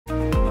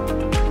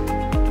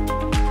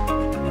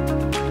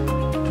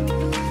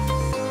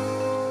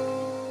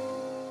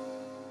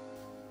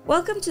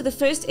Welcome to the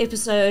first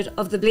episode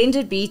of the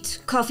Blended Beat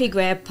Coffee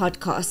Grab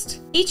podcast.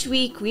 Each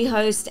week we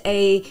host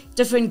a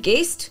different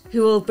guest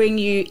who will bring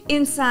you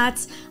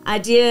insights,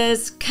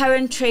 ideas,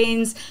 current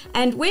trends,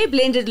 and where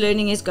blended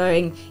learning is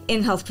going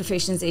in health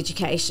professions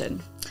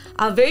education.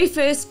 Our very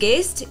first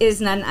guest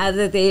is none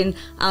other than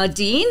our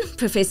Dean,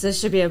 Professor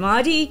Shabir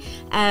Madhi,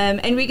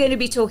 and we're going to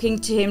be talking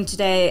to him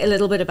today a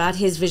little bit about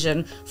his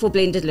vision for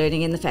blended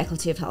learning in the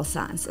Faculty of Health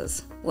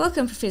Sciences.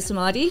 Welcome, Professor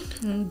Madhi.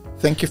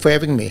 Thank you for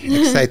having me.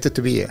 Excited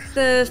to be here.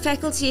 The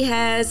faculty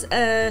has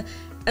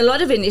a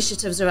lot of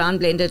initiatives around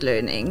blended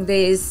learning.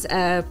 There's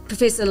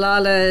Professor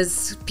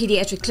Lala's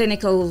pediatric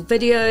clinical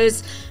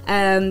videos.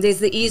 There's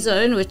the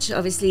E-Zone, which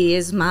obviously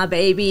is my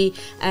baby,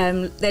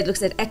 that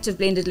looks at active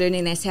blended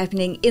learning that's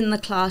happening in the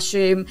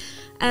classroom.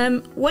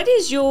 What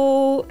is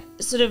your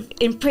sort of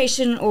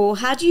impression, or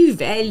how do you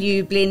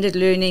value blended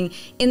learning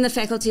in the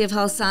Faculty of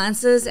Health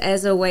Sciences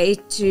as a way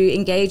to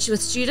engage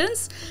with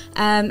students?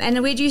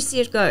 And where do you see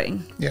it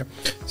going? Yeah,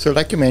 so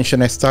like you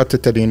mentioned, I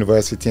started at the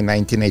university in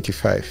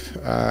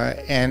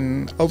 1985.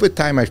 And over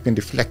time, I've been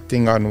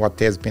reflecting on what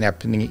has been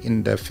happening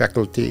in the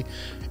faculty.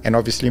 And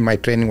obviously, my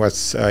training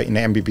was in the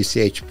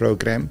MBBCH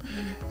program.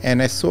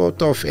 And I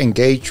sort of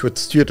engaged with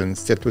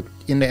students that were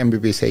in the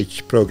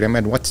MBBCH program.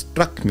 And what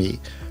struck me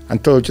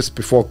until just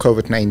before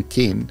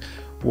COVID-19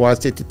 was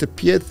that it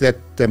appeared that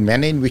the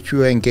manner in which we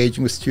were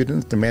engaging with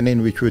students, the manner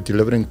in which we were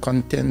delivering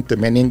content, the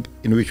manner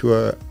in which we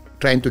were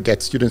trying to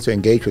get students to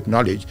engage with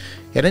knowledge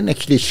hadn't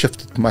actually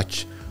shifted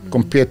much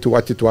compared to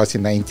what it was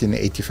in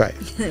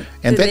 1985.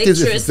 And the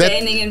lecturer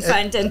standing in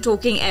front and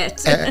talking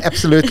at.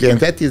 Absolutely, and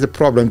that is a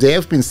problem. There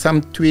have been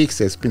some tweaks,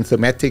 there's been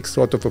thematic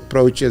sort of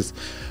approaches,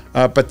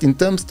 but in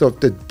terms of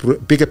the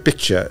bigger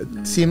picture,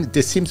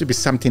 there seems to be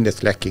something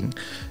that's lacking.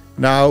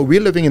 Now, we're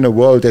living in a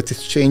world that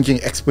is changing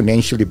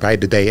exponentially by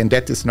the day, and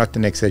that is not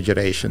an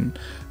exaggeration.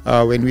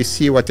 When we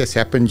see what has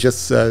happened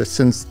just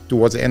since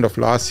towards the end of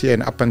last year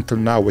and up until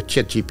now with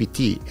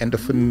ChatGPT and the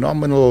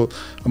phenomenal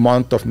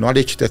amount of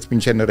knowledge that's been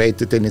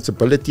generated and its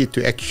ability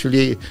to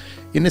actually,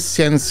 in a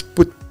sense,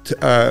 put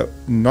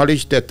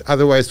knowledge that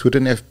otherwise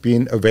wouldn't have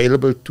been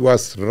available to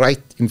us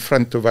right in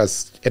front of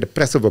us at a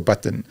press of a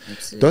button.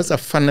 Absolutely. Those are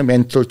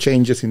fundamental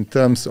changes in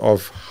terms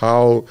of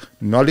how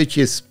knowledge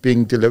is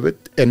being delivered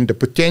and the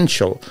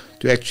potential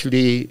to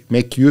actually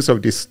make use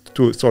of these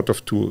sort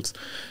of tools.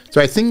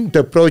 So I think the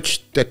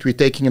approach that we're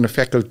taking in the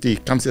faculty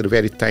comes at a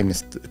very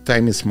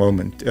timeless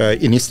moment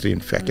in history,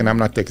 in fact, and I'm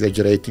not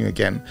exaggerating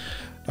again.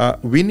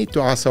 We need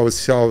to ask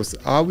ourselves,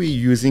 are we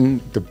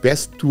using the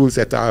best tools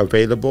that are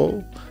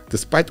available?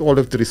 Despite all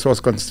of the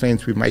resource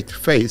constraints we might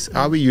face,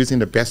 are we using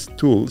the best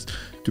tools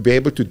to be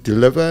able to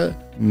deliver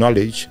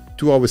knowledge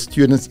to our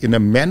students in a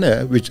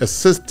manner which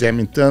assists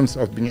them in terms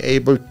of being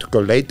able to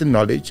collate the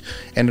knowledge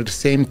and at the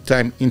same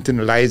time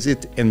internalize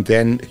it and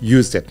then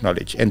use that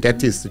knowledge? And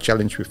that is the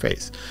challenge we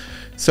face.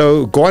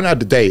 So gone are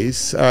the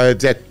days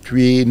that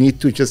we need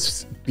to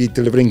just be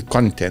delivering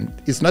content.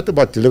 It's not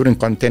about delivering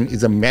content,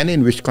 it's a manner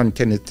in which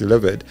content is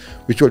delivered,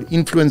 which will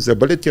influence the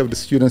ability of the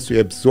students to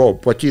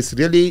absorb what is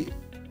really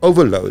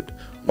overload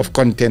of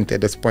content at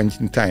this point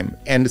in time.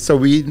 And so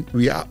we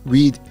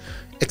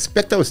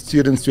expect our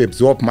students to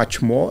absorb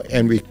much more,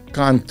 and we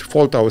can't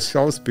fault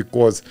ourselves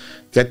because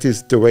that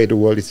is the way the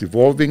world is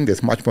evolving.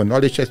 There's much more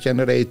knowledge that's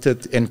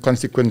generated, and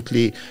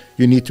consequently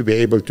you need to be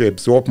able to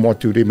absorb more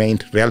to remain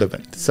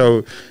relevant.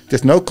 So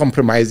there's no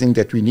compromising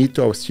that we need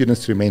to our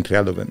students to remain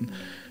relevant.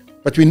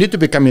 But we need to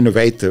become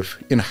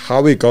innovative in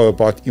how we go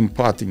about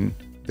imparting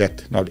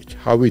that knowledge,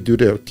 how we do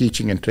the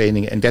teaching and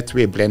training, and that's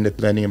where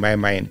blended learning, in my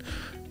mind,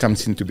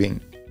 comes into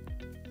being.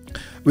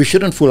 We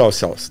shouldn't fool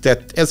ourselves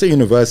that as a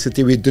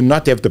university, we do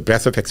not have the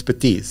breadth of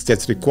expertise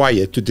that's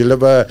required to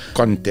deliver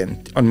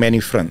content on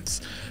many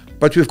fronts.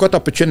 But we've got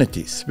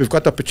opportunities. We've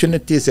got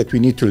opportunities that we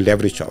need to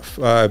leverage off,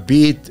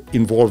 be it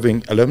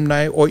involving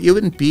alumni or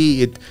even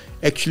be it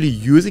actually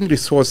using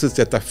resources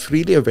that are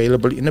freely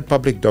available in the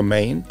public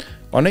domain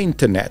on the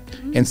internet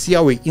and see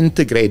how we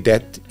integrate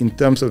that in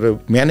terms of the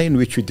manner in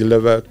which we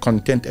deliver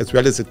content as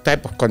well as the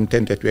type of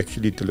content that we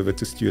actually deliver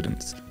to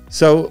students.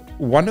 So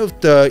one of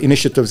the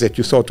initiatives that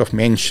you sort of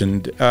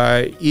mentioned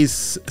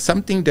is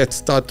something that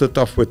started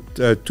off with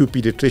two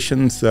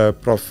pediatricians,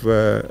 Prof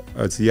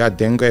Ziad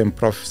Dengue and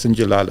Prof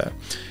Sinjalala.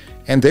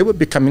 And they were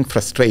becoming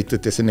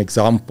frustrated, as an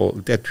example,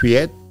 that we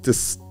had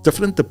this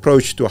different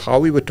approach to how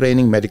we were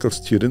training medical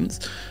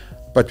students.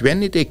 But when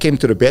they came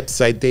to the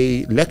bedside,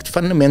 they lacked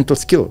fundamental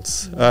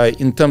skills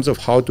in terms of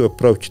how to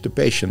approach the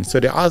patient. So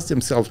they asked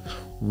themselves,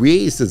 where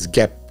is this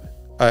gap?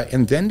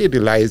 And then they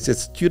realized that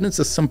students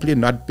are simply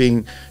not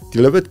being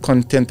delivered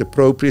content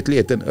appropriately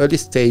at an early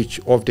stage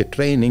of the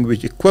training,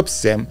 which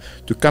equips them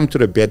to come to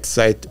the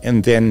bedside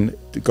and then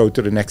to go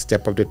to the next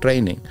step of the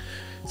training.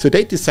 So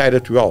they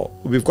decided, well,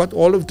 we've got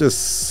all of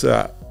this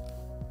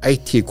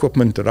IT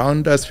equipment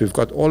around us. We've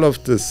got all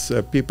of this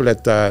people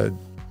that are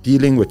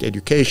dealing with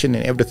education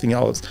and everything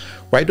else.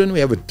 Why don't we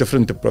have a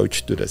different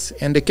approach to this?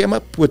 And they came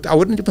up with, I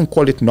wouldn't even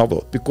call it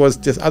novel, because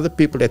there's other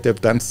people that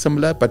have done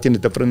similar, but in a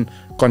different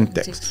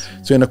context.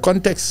 So in a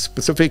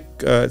context-specific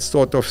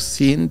sort of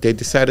scene, they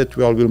decided,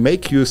 well, we'll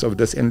make use of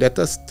this and let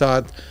us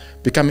start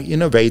becoming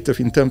innovative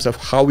in terms of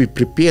how we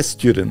prepare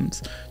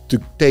students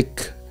to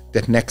take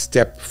that next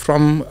step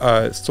from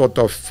sort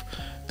of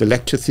the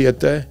lecture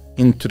theatre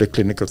into the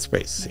clinical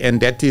space.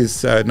 And that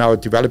is now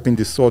developing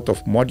this sort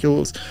of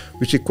modules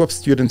which equip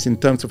students in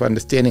terms of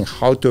understanding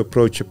how to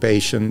approach a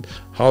patient,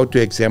 how to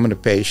examine a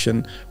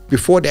patient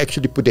before they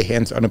actually put their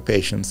hands on a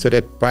patient, so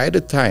that by the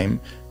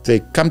time they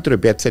come to the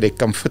bedside, they're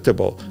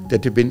comfortable,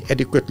 that they've been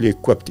adequately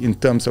equipped in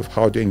terms of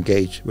how to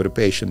engage with a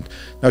patient.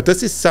 Now,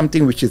 this is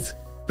something which is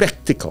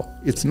practical.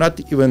 It's not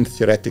even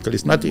theoretical.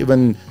 It's not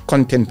even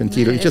content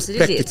material. It's just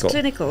practical. It's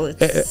clinical. It's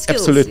skills,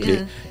 absolutely.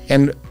 Yeah.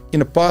 And in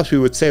the past, we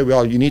would say,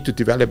 well, you need to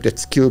develop that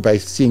skill by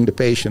seeing the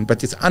patient.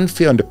 But it's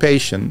unfair on the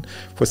patient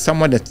for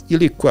someone that's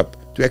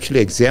ill-equipped to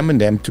actually examine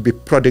them to be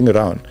prodding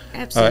around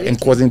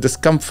and causing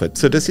discomfort.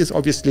 So this is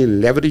obviously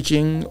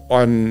leveraging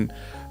on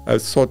a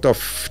sort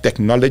of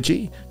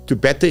technology to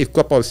better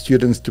equip our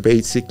students to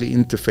basically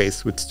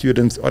interface with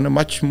students on a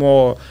much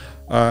more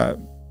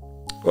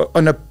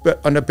on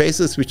a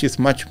basis which is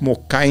much more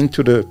kind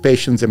to the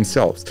patients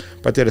themselves,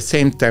 but at the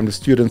same time the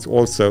students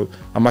also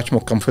are much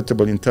more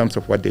comfortable in terms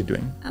of what they're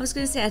doing. I was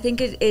going to say, I think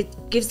it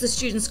gives the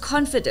students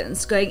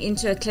confidence going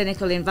into a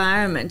clinical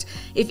environment.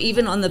 If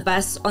even on the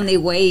bus on their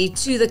way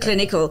to the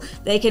clinical,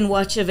 they can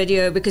watch a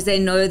video because they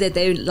know that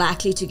they're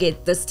likely to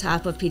get this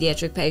type of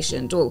pediatric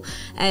patient,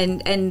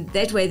 and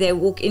that way they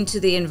walk into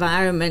the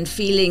environment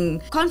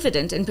feeling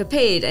confident and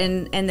prepared,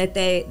 and that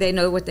they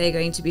know what they're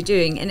going to be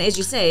doing. And as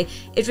you say,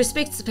 it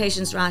respects the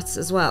patient's rights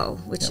as well,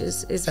 which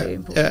is very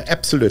important.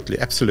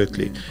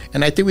 Absolutely.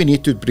 And I think we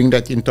need to bring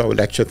that into our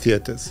lecture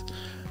theatres.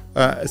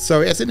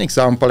 So as an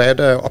example, I had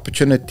an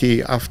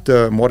opportunity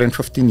after more than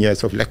 15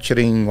 years of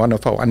lecturing one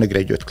of our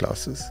undergraduate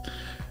classes.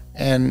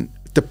 And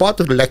the part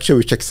of the lecture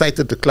which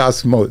excited the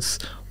class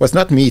most was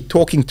not me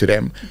talking to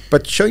them,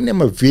 but showing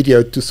them a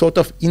video to sort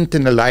of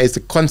internalize the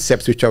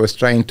concepts which I was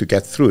trying to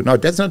get through. Now,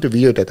 that's not a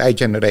video that I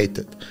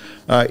generated.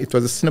 It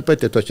was a snippet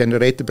that was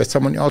generated by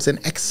someone else, an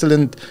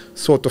excellent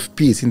sort of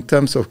piece in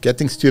terms of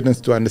getting students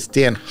to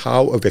understand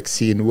how a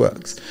vaccine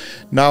works.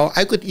 Now,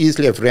 I could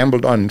easily have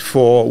rambled on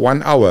for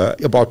 1 hour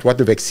about what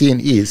the vaccine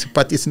is,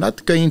 but it's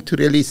not going to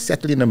really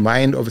settle in the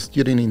mind of a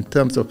student in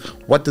terms of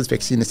what this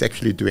vaccine is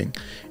actually doing.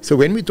 So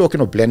when we're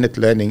talking of blended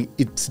learning,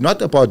 it's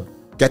not about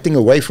getting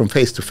away from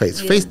face-to-face.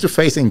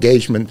 Face-to-face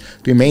engagement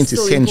remains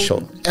essential.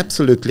 Important.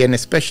 Absolutely, and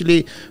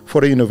especially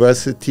for a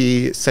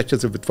university such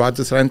as the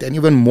Witwatersrand, and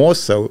even more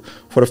so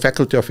for the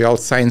Faculty of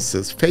Health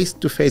Sciences.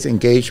 Face-to-face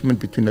engagement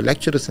between the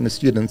lecturers and the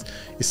students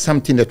is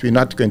something that we're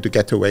not going to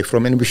get away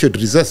from, and we should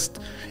resist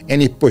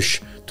any push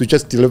to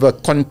just deliver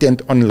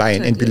content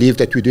online and believe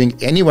that we're doing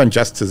anyone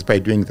justice by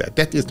doing that.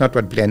 That is not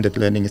what blended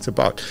learning is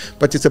about.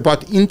 But it's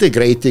about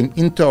integrating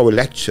into our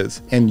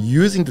lectures and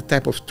using the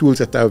type of tools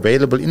that are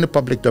available in the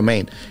public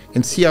domain,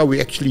 and see how we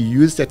actually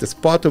use that as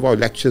part of our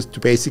lectures to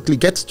basically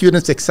get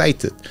students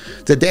excited,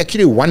 that they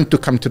actually want to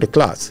come to the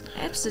class.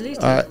 Absolutely.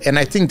 And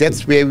I think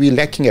that's where we're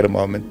lacking at the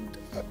moment.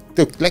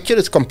 The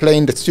lecturers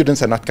complain that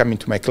students are not coming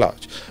to my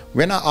class.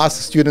 When I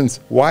ask students,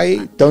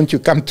 why don't you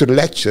come to the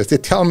lectures? They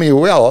tell me,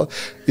 well,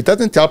 it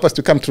doesn't help us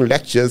to come to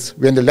lectures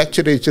when the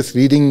lecturer is just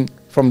reading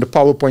from the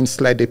PowerPoint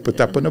slide they put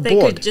up on a board.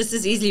 They could just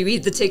as easily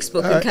read the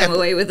textbook and come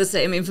away with the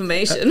same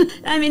information.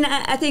 I mean,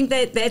 I think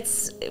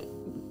that's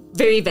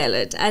very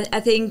valid. I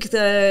think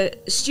the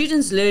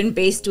students learn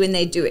best when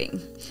they're doing.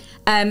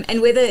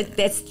 And whether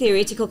that's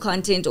theoretical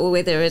content or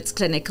whether it's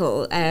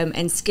clinical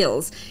and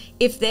skills,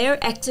 if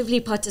they're actively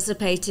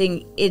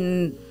participating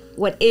in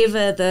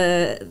whatever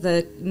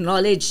the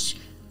knowledge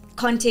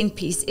content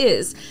piece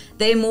is,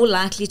 they're more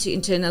likely to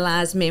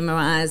internalize,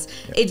 memorize.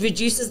 It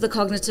reduces the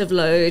cognitive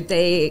load.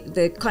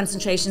 The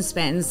concentration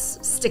spans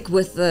stick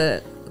with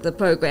the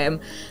program.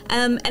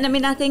 And I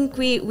mean, I think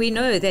we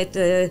know that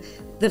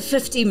the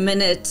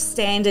 50-minute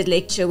standard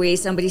lecture where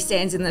somebody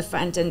stands in the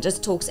front and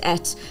just talks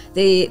at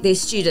their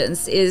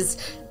students is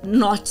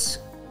not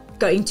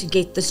going to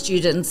get the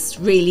students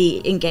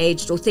really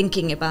engaged or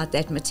thinking about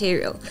that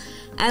material.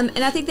 And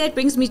I think that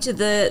brings me to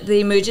the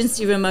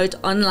emergency remote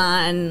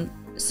online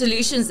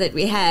solutions that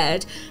we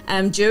had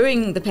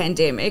during the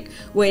pandemic,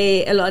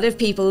 where a lot of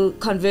people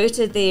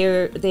converted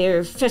their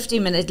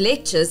 50-minute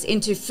lectures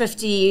into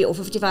 50 or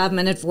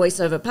 55-minute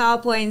voiceover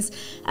PowerPoints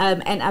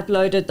and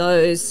uploaded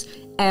those.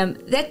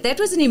 That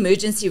was an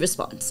emergency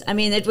response. I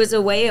mean, it was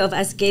a way of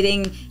us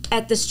getting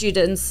at the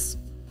students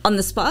on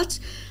the spot.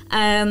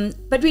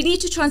 But we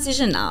need to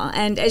transition now.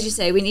 And as you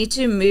say, we need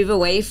to move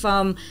away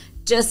from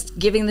just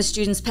giving the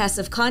students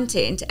passive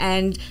content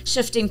and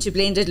shifting to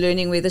blended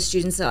learning where the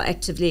students are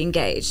actively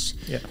engaged.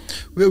 Yeah.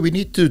 Well, we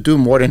need to do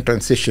more in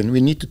transition.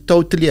 We need to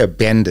totally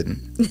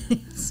abandon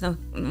Some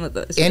of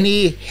those,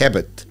 any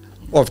habit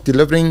of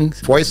delivering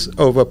voice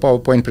over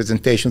PowerPoint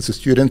presentations to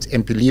students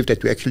and believe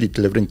that we're actually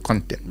delivering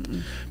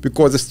content.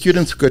 Because the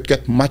students could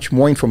get much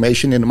more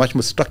information in a much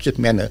more structured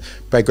manner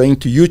by going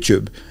to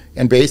YouTube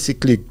and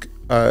basically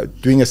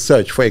doing a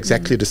search for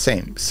exactly the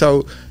same.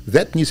 So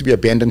that needs to be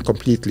abandoned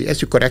completely.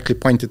 As you correctly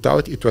pointed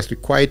out, it was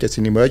required as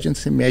an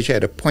emergency measure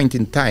at a point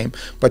in time,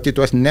 but it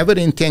was never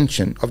the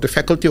intention of the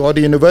faculty or the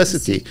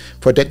university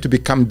for that to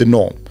become the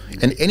norm.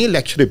 And any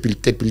lecturer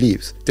that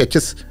believes that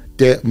just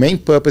their main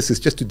purpose is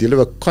just to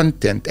deliver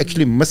content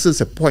actually misses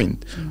a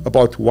point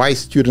about why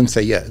students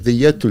are here. They're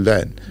here to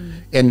learn.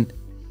 And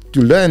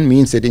to learn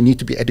means that they need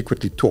to be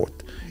adequately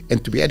taught.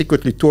 And to be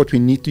adequately taught, we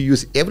need to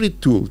use every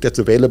tool that's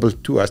available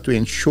to us to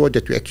ensure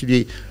that we're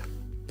actually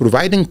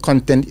providing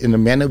content in a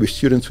manner where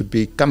students would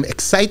become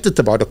excited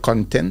about the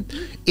content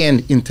and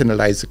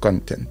internalize the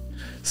content.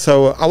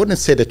 So I wouldn't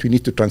say that we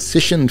need to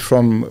transition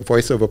from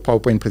voice over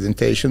PowerPoint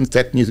presentations.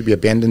 That needs to be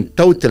abandoned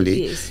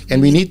totally. Yes.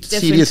 And we need to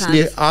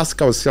seriously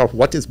ask ourselves,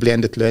 what is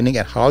blended learning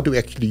and how do we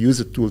actually use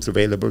the tools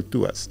available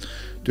to us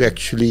to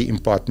actually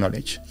impart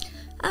knowledge?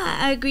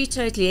 I agree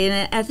totally,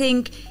 and I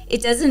think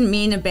it doesn't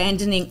mean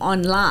abandoning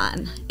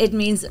online. It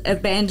means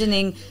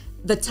abandoning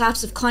the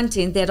types of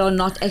content that are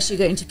not actually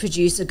going to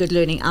produce a good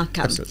learning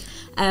outcome. Absolutely.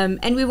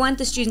 And we want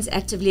the students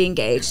actively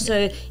engaged.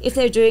 So if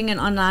they're doing an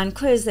online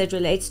quiz that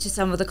relates to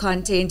some of the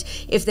content,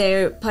 if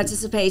they're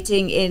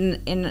participating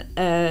in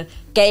a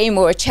game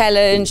or a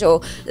challenge,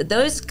 or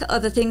those are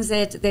the things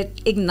that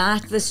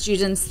ignite the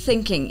students'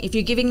 thinking. If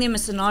you're giving them a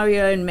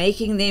scenario and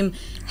making them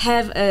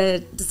have a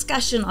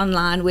discussion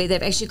online where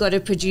they've actually got to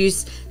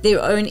produce their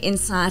own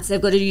insights,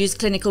 they've got to use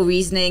clinical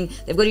reasoning,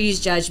 they've got to use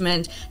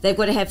judgment, they've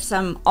got to have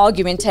some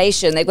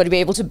argumentation, they've got to be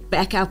able to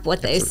back up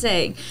what they're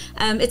saying.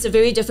 It's a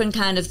very different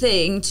kind of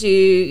thing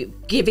to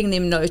giving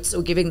them notes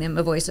or giving them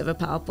a voice over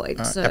PowerPoint.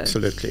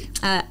 Absolutely.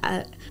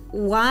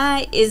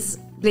 Why is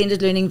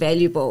blended learning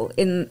valuable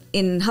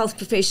in health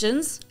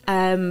professions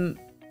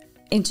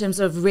in terms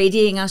of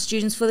readying our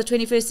students for the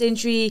 21st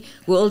century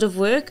world of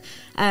work?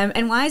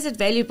 And why is it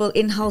valuable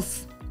in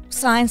health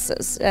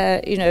sciences?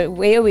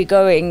 Where are we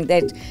going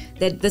that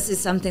this is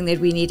something that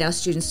we need our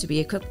students to be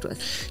equipped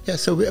with? Yeah,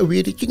 so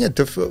we're looking at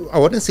I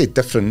wouldn't say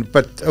different,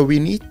 but we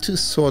need to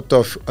sort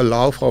of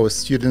allow for our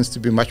students to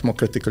be much more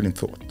critical in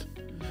thought.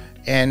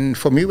 And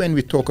for me, when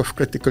we talk of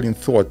critical in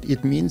thought,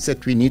 it means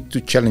that we need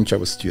to challenge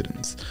our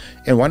students.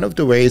 And one of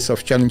the ways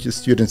of challenging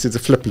students is a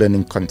flip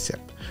learning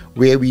concept,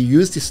 where we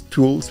use these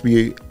tools,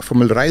 we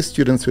familiarize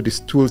students with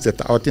these tools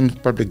that are out in the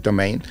public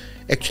domain,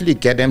 actually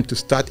get them to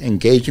start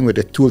engaging with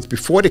the tools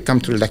before they come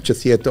to the lecture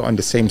theatre on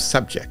the same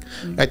subject.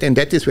 Right? And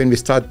that is when we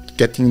start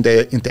getting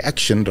the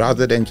interaction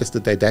rather than just the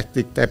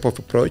didactic type of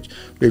approach,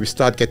 where we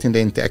start getting the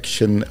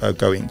interaction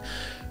going.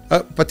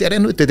 But at the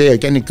end of the day,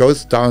 again, it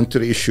goes down to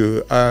the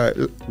issue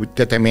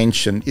that I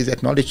mentioned, is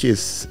that knowledge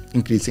is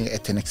increasing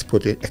at an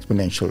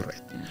exponential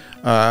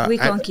rate. We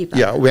can't keep up.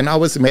 Yeah, when I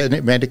was a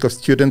medical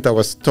student, I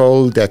was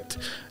told that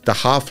the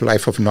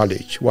half-life of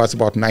knowledge was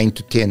about 9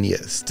 to 10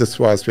 years. This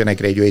was when I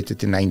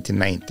graduated in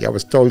 1990. I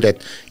was told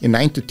that in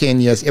 9 to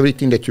 10 years,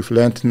 everything that you've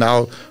learned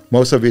now,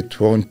 most of it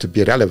won't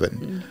be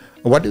relevant.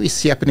 What do we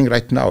see happening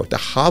right now? The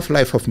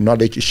half-life of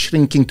knowledge is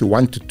shrinking to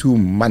 1 to 2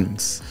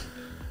 months.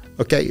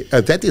 Okay,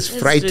 that is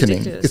frightening.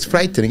 Ridiculous. It's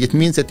frightening. It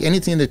means that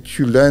anything that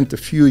you learned a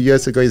few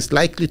years ago is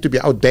likely to be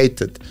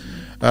outdated.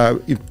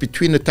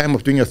 Between the time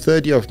of doing your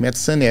third year of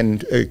medicine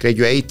and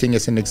graduating,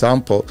 as an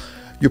example,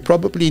 you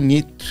probably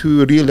need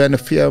to relearn a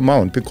fair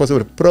amount because of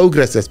the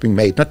progress that's been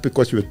made, not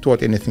because you were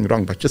taught anything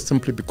wrong, but just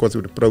simply because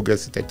of the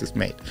progress that is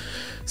made.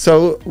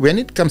 So when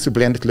it comes to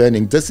blended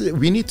learning,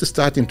 we need to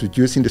start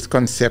introducing these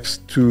concepts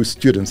to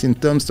students in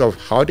terms of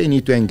how they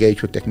need to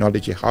engage with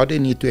technology, how they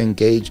need to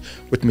engage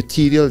with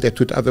material that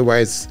would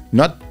otherwise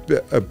not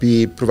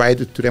be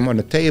provided to them on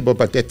a table,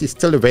 but that is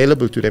still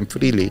available to them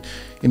freely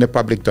in the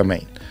public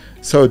domain.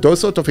 So those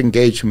sort of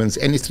engagements,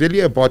 and it's really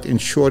about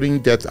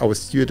ensuring that our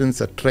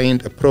students are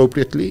trained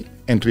appropriately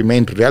and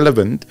remain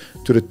relevant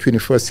to the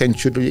 21st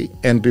century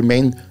and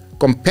remain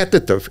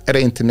competitive at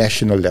an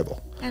international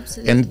level.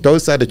 Absolutely. And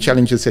those are the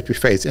challenges that we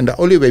face. And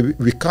the only way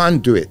we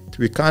can't do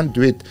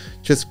it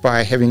just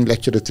by having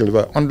lecturers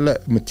deliver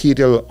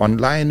material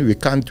online. We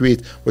can't do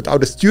it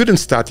without the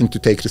students starting to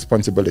take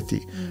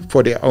responsibility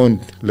for their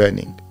own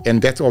learning. And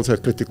that's also a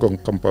critical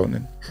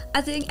component.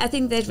 I think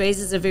that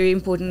raises a very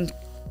important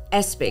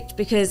aspect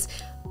because,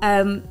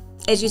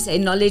 as you say,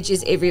 knowledge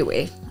is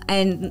everywhere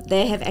and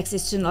they have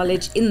access to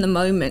knowledge in the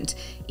moment,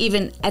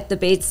 even at the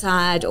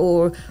bedside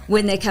or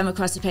when they come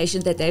across a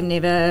patient that they've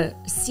never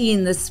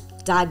seen this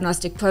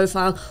diagnostic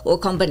profile or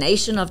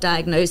combination of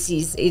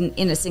diagnoses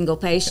in a single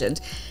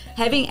patient.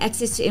 Having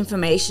access to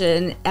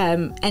information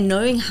and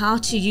knowing how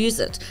to use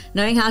it,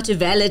 knowing how to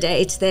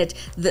validate that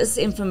this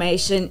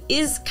information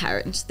is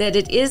current, that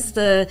it is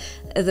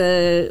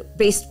the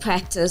best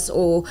practice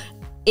or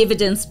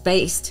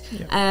evidence-based,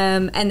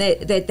 and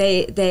that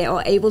they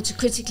are able to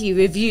critically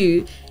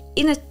review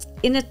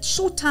in a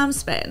short time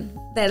span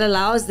that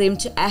allows them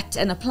to act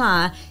and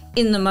apply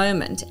in the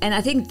moment. And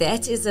I think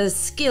that is a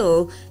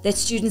skill that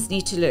students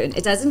need to learn.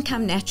 It doesn't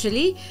come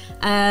naturally,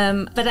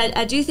 but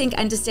I do think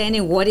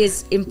understanding what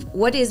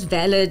is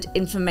valid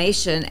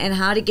information and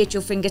how to get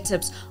your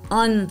fingertips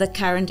on the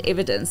current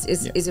evidence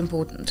is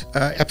important.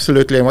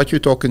 Absolutely. And what you're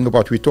talking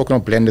about, we're talking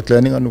about blended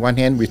learning on the one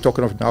hand, we're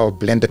talking of now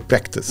blended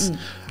practice.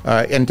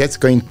 And that's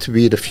going to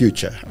be the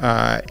future.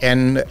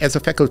 And as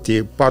a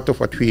faculty, part of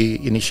what we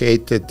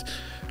initiated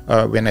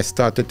when I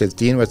started as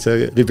dean was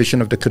a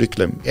revision of the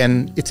curriculum.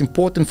 And it's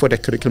important for the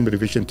curriculum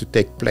revision to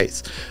take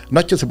place,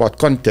 not just about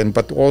content,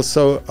 but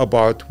also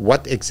about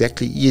what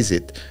exactly is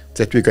it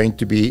that we're going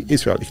to be,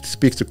 it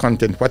speaks to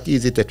content, what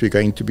is it that we're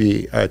going to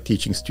be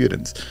teaching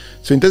students.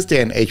 So in this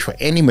day and age, for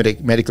any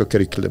medical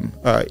curriculum,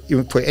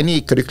 even for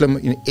any curriculum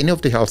in any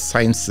of the health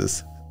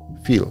sciences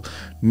field,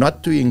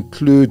 not to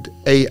include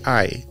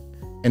AI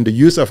and the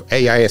use of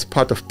AI as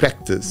part of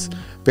practice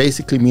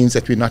basically means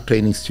that we're not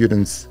training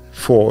students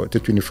for the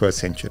 21st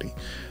century.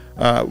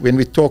 When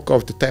we talk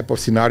of the type of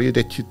scenario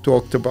that you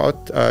talked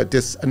about,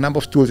 there's a number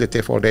of tools that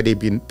have already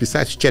been,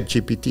 besides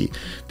ChatGPT,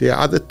 there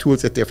are other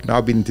tools that have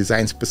now been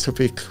designed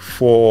specific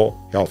for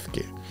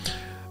healthcare.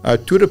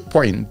 To the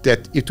point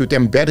that it would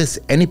embarrass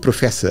any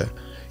professor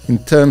in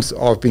terms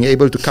of being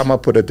able to come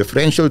up with a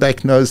differential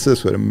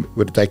diagnosis, with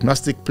a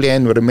diagnostic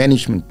plan, with a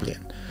management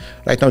plan.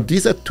 Right now,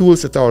 these are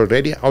tools that are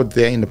already out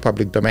there in the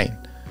public domain,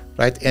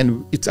 right?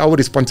 And it's our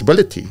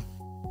responsibility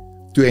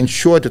to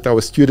ensure that our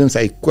students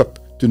are equipped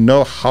to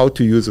know how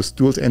to use those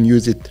tools and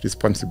use it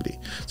responsibly.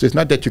 So it's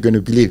not that you're going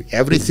to believe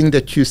everything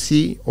that you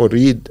see or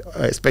read,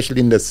 especially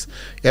in this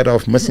era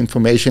of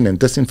misinformation and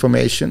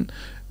disinformation.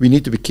 We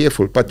need to be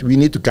careful, but we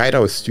need to guide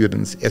our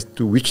students as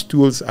to which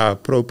tools are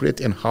appropriate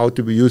and how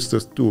to use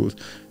those tools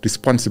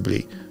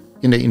responsibly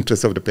in the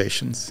interest of the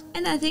patients.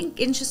 And I think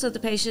interest of the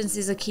patients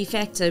is a key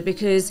factor,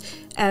 because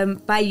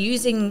by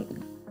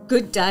using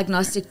good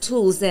diagnostic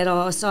tools that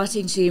are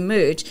starting to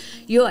emerge,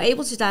 you're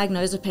able to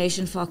diagnose a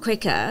patient far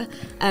quicker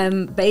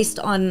based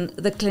on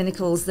the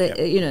clinicals,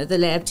 the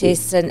lab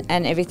tests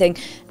and everything,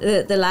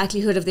 the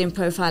likelihood of them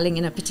profiling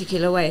in a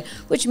particular way,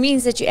 which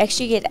means that you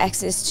actually get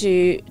access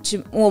to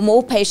or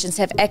more patients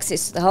have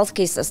access to the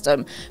healthcare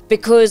system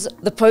because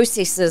the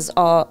processes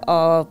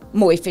are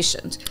more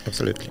efficient.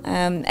 Absolutely.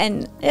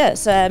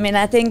 So I mean,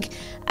 I think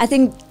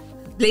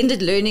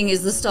blended learning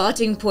is the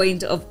starting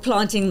point of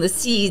planting the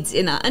seeds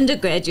in our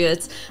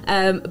undergraduates,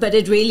 but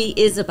it really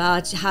is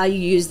about how you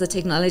use the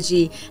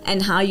technology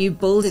and how you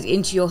build it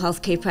into your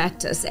healthcare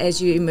practice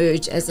as you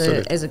emerge as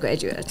a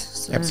graduate.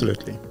 So,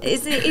 absolutely.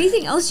 Is there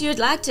anything else you'd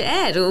like to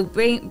add or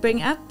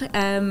bring up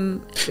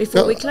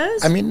before we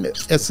close? I mean,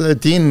 as a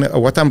dean,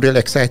 what I'm really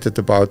excited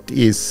about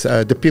is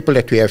the people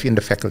that we have in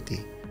the faculty.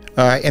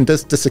 And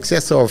the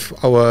success of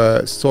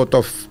our sort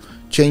of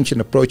change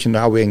in approach in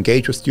how we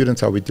engage with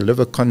students, how we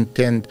deliver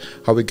content,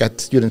 how we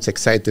get students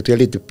excited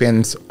really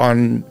depends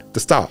on the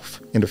staff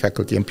in the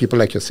faculty and people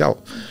like yourself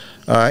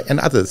and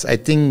others. I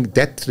think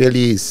that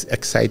really is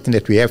exciting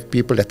that we have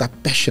people that are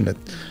passionate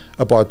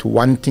about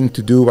wanting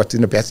to do what's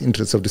in the best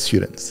interest of the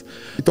students.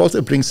 It also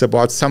brings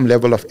about some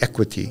level of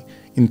equity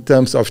in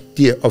terms of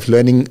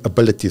learning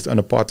abilities on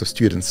the part of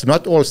students.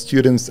 Not all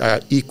students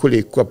are equally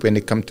equipped when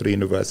they come to the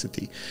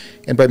university.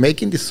 And by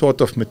making this sort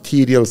of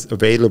materials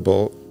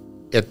available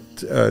at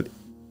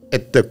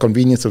the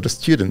convenience of the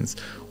students,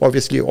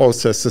 obviously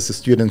also assists the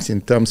students in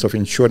terms of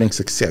ensuring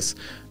success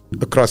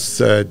across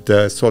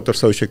the sort of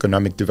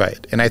socioeconomic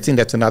divide. And I think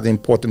that's another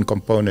important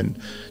component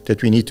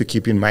that we need to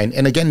keep in mind.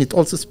 And again, it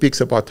also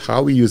speaks about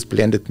how we use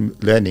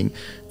blended learning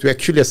to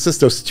actually assist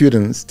those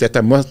students that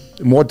are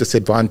more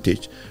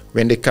disadvantaged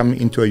when they come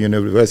into a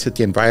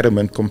university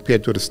environment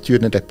compared to the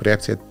student that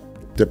perhaps had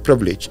the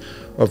privilege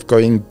of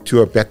going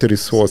to a better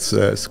resource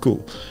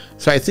school.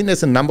 So I think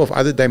there's a number of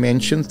other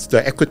dimensions.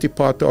 The equity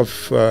part of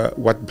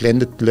what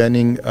blended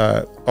learning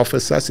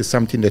offers us is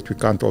something that we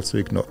can't also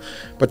ignore.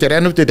 But at the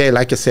end of the day,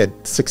 like I said,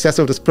 success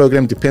of this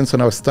program depends on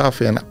our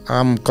staff, and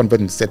I'm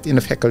convinced that in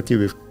the faculty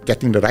we're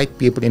getting the right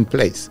people in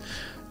place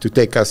to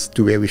take us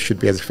to where we should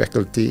be as a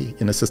faculty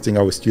in assisting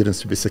our students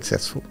to be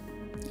successful.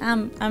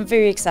 I'm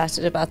very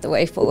excited about the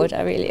way forward,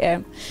 I really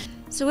am.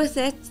 So with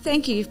that,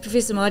 thank you,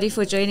 Professor Madhi,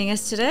 for joining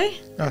us today.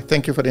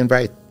 Thank you for the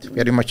invite.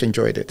 Very much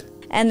enjoyed it.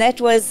 And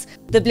that was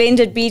the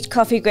Blended Beat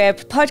Coffee Grab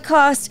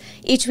podcast.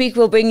 Each week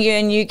we'll bring you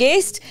a new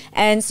guest,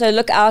 and so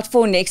look out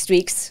for next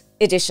week's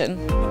edition.